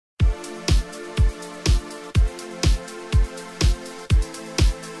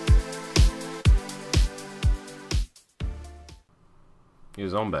He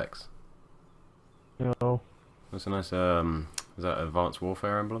was on Bex. No. That's a nice, is that Advanced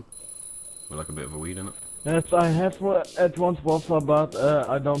Warfare emblem? With like a bit of a weed in it? Yes, I have Advanced Warfare, but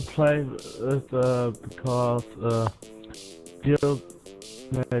I don't play it because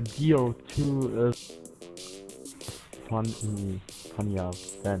DO2 is funnier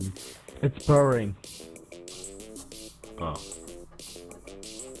than it's boring. Oh.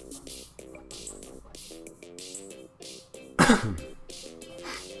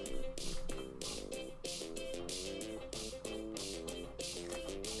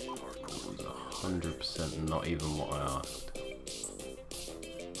 It was 100% not even what I asked.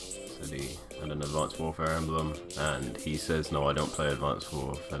 Said he had an Advanced Warfare emblem, and he says no, I don't play Advanced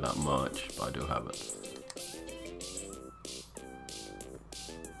Warfare that much, but I do have it.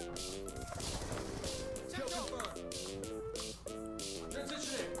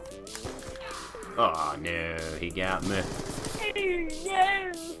 Oh no, he got me.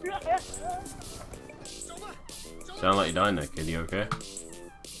 Sound like you're dying there, kid. You okay?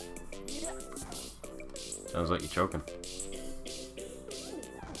 Sounds like you're choking.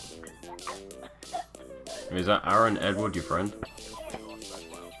 Is that Aaron Edward, your friend?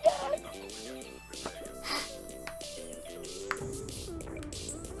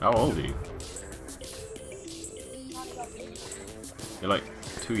 How old are you? You're like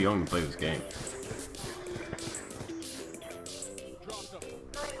too young to play this game.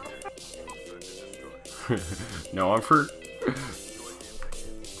 No, I'm for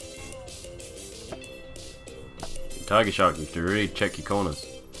Tiger Shark. You should really check your corners.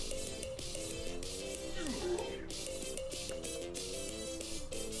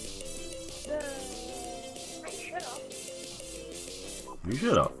 You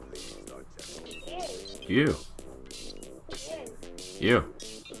shut up. You. You.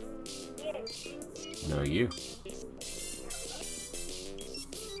 No, you.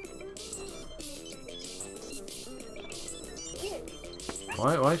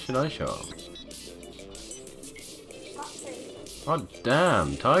 Why should I show up? Oh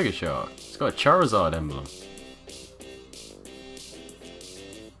damn, Tiger Shark. It's got a Charizard emblem.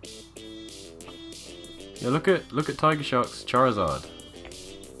 Yeah, look at Tiger Shark's Charizard.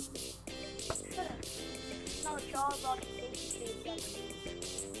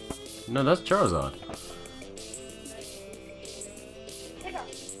 No, that's Charizard.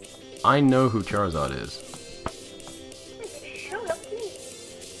 I know who Charizard is.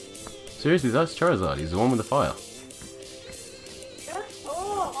 Seriously, that's Charizard. He's the one with the fire.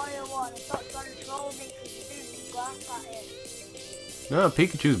 No,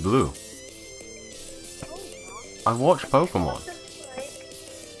 Pikachu's blue. I watch Pokemon.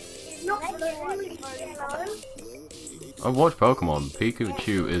 I watch Pokemon.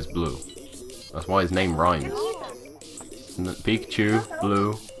 Pikachu is blue. That's why his name rhymes. Pikachu,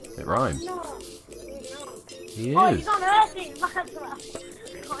 blue, it rhymes. He is.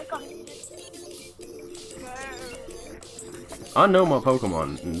 I know my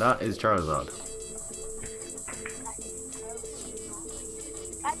Pokemon, and that is Charizard.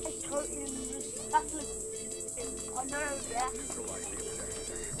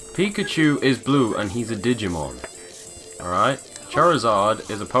 Pikachu is blue, and he's a Digimon. Alright? Charizard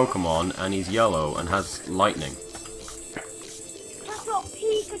is a Pokemon, and he's yellow, and has lightning. That's what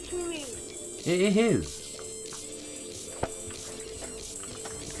Pikachu is! It is.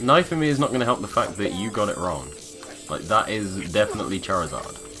 Knifing me is not going to help the fact that you got it wrong. Like, that is definitely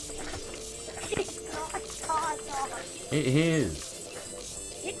Charizard. It's not Charizard. It is.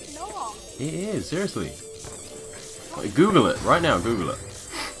 It's not. It is, seriously. Like, Google it, right now, Google it.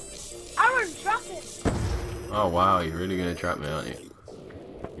 Aaron, trap it! Oh wow, you're really going to trap me, aren't you?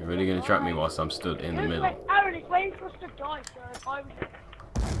 You're really going to trap me whilst I'm stood in the middle. Aaron is waiting for us to die, so if I was...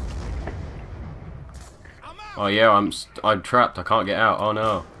 Oh yeah, I'm trapped, I can't get out, oh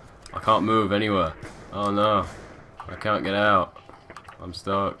no. I can't move anywhere. Oh no. I can't get out. I'm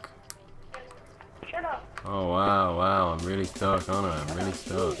stuck. Shut up. Oh wow, I'm really stuck, aren't I? I'm really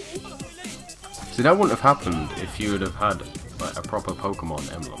stuck. See, that wouldn't have happened if you would have had like a proper Pokemon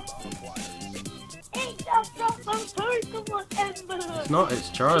emblem. It's a proper Pokemon emblem! It's not, it's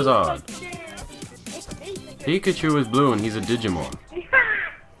Charizard. Pikachu is blue and he's a Digimon.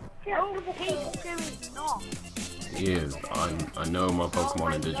 No, Pikachu is not. He is. I know my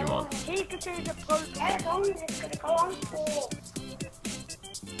Pokemon and Digimon. Pikachu is a Pokemon. It's gonna go on for.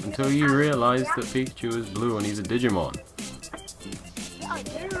 Until you realise that Pikachu is blue and he's a Digimon. I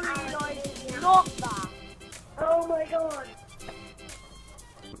do realise it's not that. Oh my god.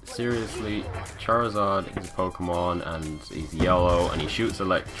 Seriously, Charizard is a Pokemon and he's yellow and he shoots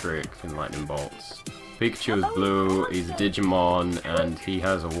electric and lightning bolts. Pikachu is blue, he's a Digimon, and he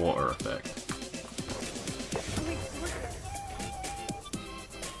has a water effect.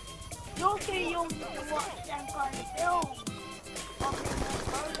 You're too young to watch them kind of films.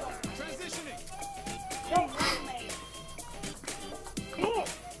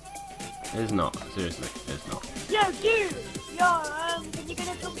 It's not, seriously, it's not. Yo, dude! Yo, can you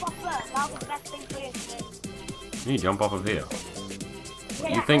gonna jump off first? That was the best thing for you today. You jump off of here.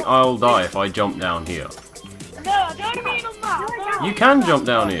 You think I'll die if I jump down here? No, I don't mean on that. You can jump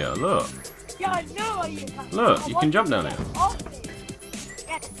down here, look. Yeah, I know you can. Look, you can jump down here.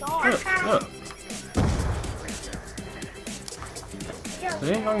 Look, look.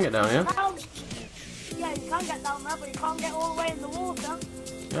 See, I can get down here. Yeah, you can get down there, but you can't get all the way in the water.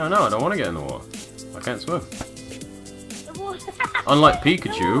 Yeah, I know, I don't want to get in the water. I can't swim. The water. Unlike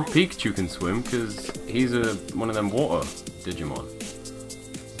Pikachu, Pikachu can swim because he's one of them water Digimon.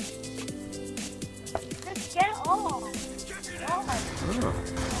 Just get off.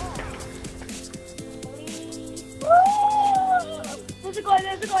 Oh. There's a guy,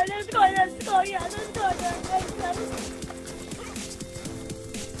 there's a guy, there's a guy, there's a guy, yeah, there's a guy, there's a guy.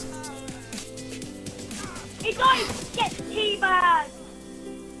 He died! Get teabagged!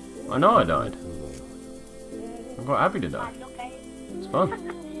 I know I died. I'm quite happy to die. Okay. It's fun.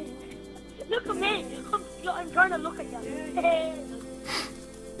 Look at me! I'm trying to look at you.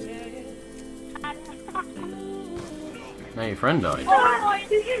 Now your friend died. Oh my,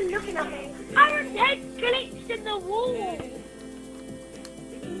 who's you looking at me? Aaron's head glitched in the wall!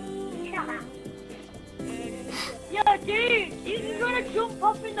 Shut up. Yo, dude! He's gonna jump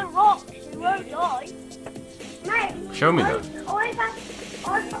off in the rocks. He won't die. Mate, Show me that.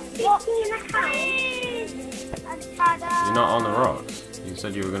 I've got 15 accounts. You're not on the rocks. You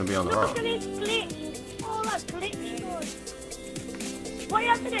said you were going to be on the Look rocks. at this glitch. Oh, that glitch. What you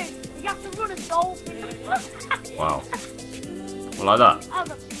have to do? You have to run a dolphin. Wow. Well, like that.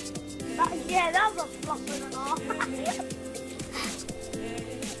 Yeah, that was a flopper and a half.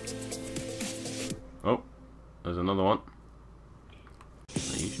 Oh, there's another one.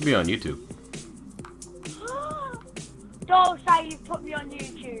 You should be on YouTube. Don't say you put me on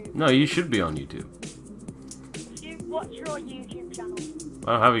YouTube. No, you should be on YouTube. What's your YouTube channel?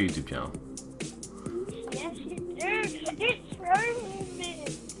 I don't have a YouTube channel. Yes, you do. It's showing me.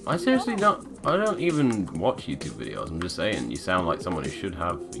 I seriously don't. I don't even watch YouTube videos. I'm just saying, you sound like someone who should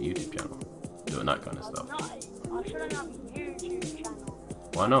have a YouTube channel, doing that kind of stuff. I shouldn't have a YouTube channel.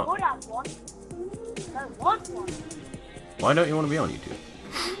 Why not? I would have one. I don't want one. Why don't you want to be on YouTube?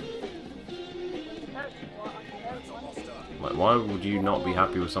 Like, why would you not be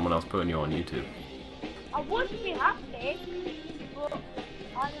happy with someone else putting you on YouTube? I would be happy, but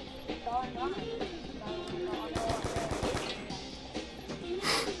I just don't know.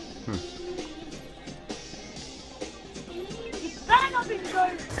 You better not be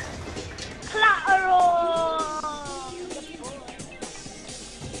throwing clatter on.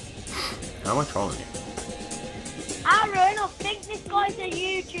 How am I trolling you? Aaron, I think this guy's a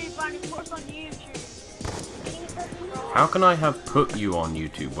YouTuber and he puts on YouTube. How can I have put you on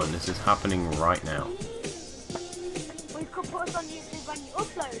YouTube when this is happening right now? We could put us on YouTube when you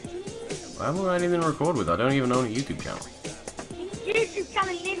upload. I haven't got anything to record with. I don't even own a YouTube channel. YouTube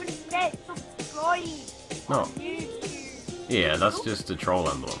channel even says subscribe No. on YouTube. Yeah, that's just a troll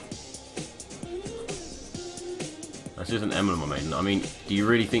emblem. That's just an emblem I made. I mean, do you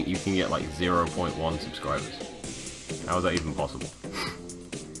really think you can get like 0.1 subscribers? How is that even possible?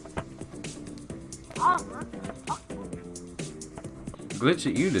 The glitch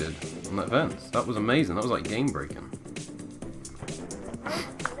that you did on that fence, that was amazing. That was like game breaking.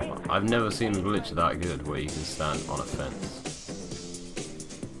 I've never seen a glitch that good where you can stand on a fence.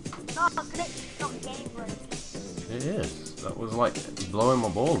 No, glitch, not game breaking. It is. That was like blowing my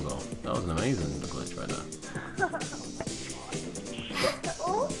balls off. That was an amazing glitch right there.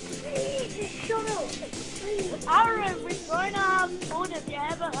 Oh, shut up. Aaron, we're going to have fun. Have you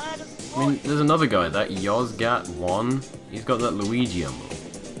ever heard of fun? I mean, there's another guy, that Yozgat1. He's got that Luigi emblem.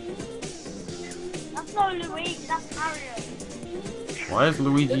 That's not Luigi, that's Mario. Why is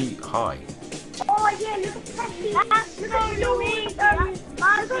Luigi high? Oh yeah, look at that. That's not Luigi, that's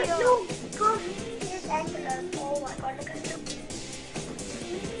Mario. Look, here's Angela. Oh my god, look at him.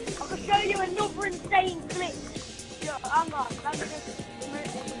 I can show you another insane glitch. Yo, hang on, let me just move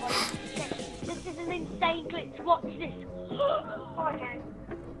this one. This is an insane glitch, watch this. Oh, okay.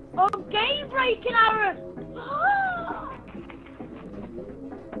 Oh, game breaking, Aaron!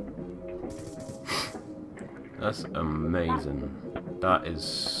 That's amazing. That is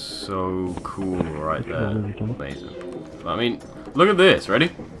so cool right there. Amazing. I mean, look at this. Ready?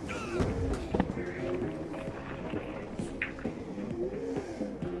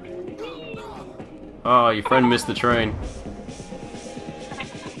 Oh, your friend missed the train.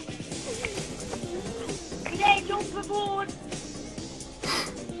 Today, jump aboard.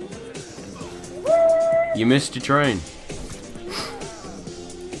 You missed your train.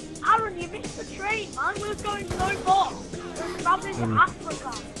 Aaron, you missed the train, man. We were going so far. We were traveling to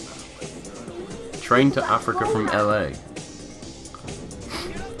Africa. Train to Africa from LA.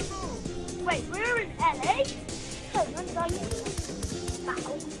 Wait, we're in LA?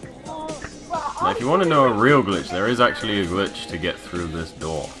 Now, if you want to know a real glitch, there is actually a glitch to get through this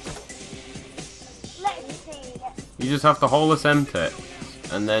door. Let me see. You just have to hold this M-Tech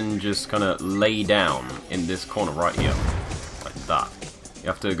and then just kind of lay down in this corner right here. Like that. You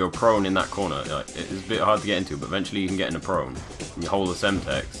have to go prone in that corner. Like, it's a bit hard to get into, but eventually you can get in a prone. And you hold the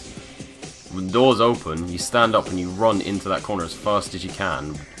Semtex. When the door's open, you stand up and you run into that corner as fast as you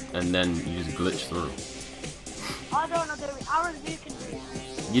can, and then you just glitch through. I don't know, Aaron, you can do it.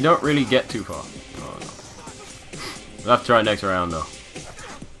 You don't really get too far. Oh, no. We'll have to try it next round, though.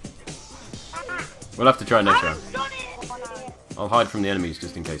 We'll have to try it next round. I'll hide from the enemies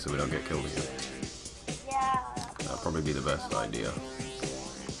just in case so we don't get killed again. Yeah. That'll probably be the best idea.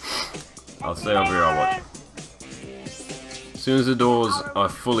 I'll stay over here, I'll watch. As soon as the doors are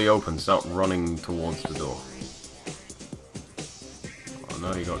fully open, start running towards the door. Oh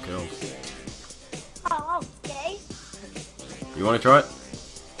no, you got killed. Oh, okay. You want to try it?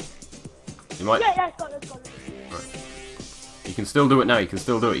 You might. Yeah, let's go. Right. You can still do it now, you can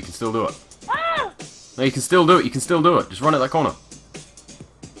still do it, you can still do it. Ah! No, you can still do it, you can still do it. Just run at that corner.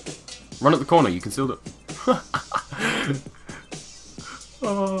 Run at the corner, you can still do it.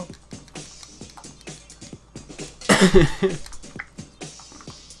 Oh.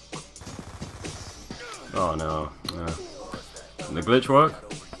 Oh no. Did the glitch work?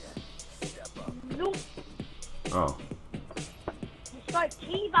 Nope. Oh. You started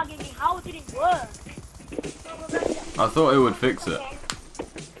teabagging me. How did it work? I thought it would fix it.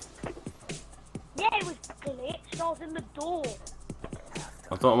 Yeah, it was glitched. I was in the door.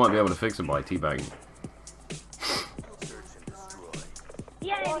 I thought I might be able to fix it by teabagging.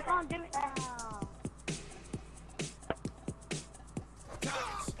 Yeah, you can't do it now.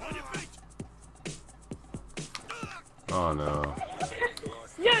 Oh no.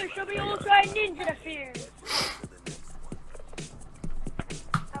 Yeah, shall we all try ninja defuse?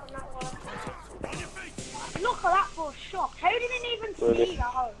 Look at that for a shock. How did it even see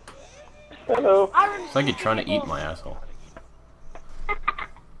that? Hello. It's like you're trying to eat my asshole.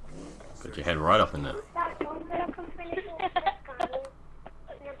 Put your head right up in there.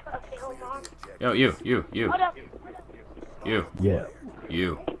 Yo, you. Hold up. You. Yeah.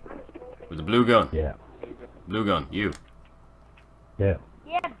 You. With the blue gun. Yeah. Blue gun. You. Yeah.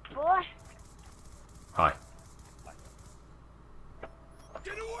 Yeah, boy. Hi.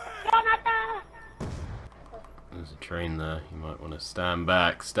 Jonathan! There's a train there. You might want to stand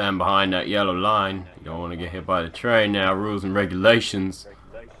back. Stand behind that yellow line. You don't want to get hit by the train now. Rules and regulations.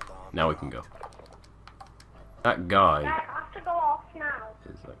 Now we can go. That guy I have to go off now.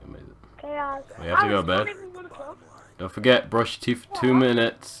 is like amazing. Okay, We have to go to bed. Don't forget, brush your teeth for 2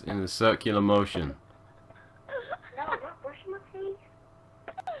 minutes in a circular motion. No, I'm not brushing my teeth.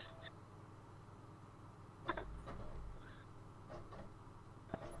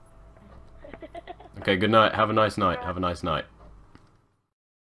 Okay, good night. Have a nice night. Have a nice night.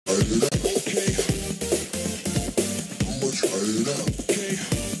 Okay. I'ma try it out.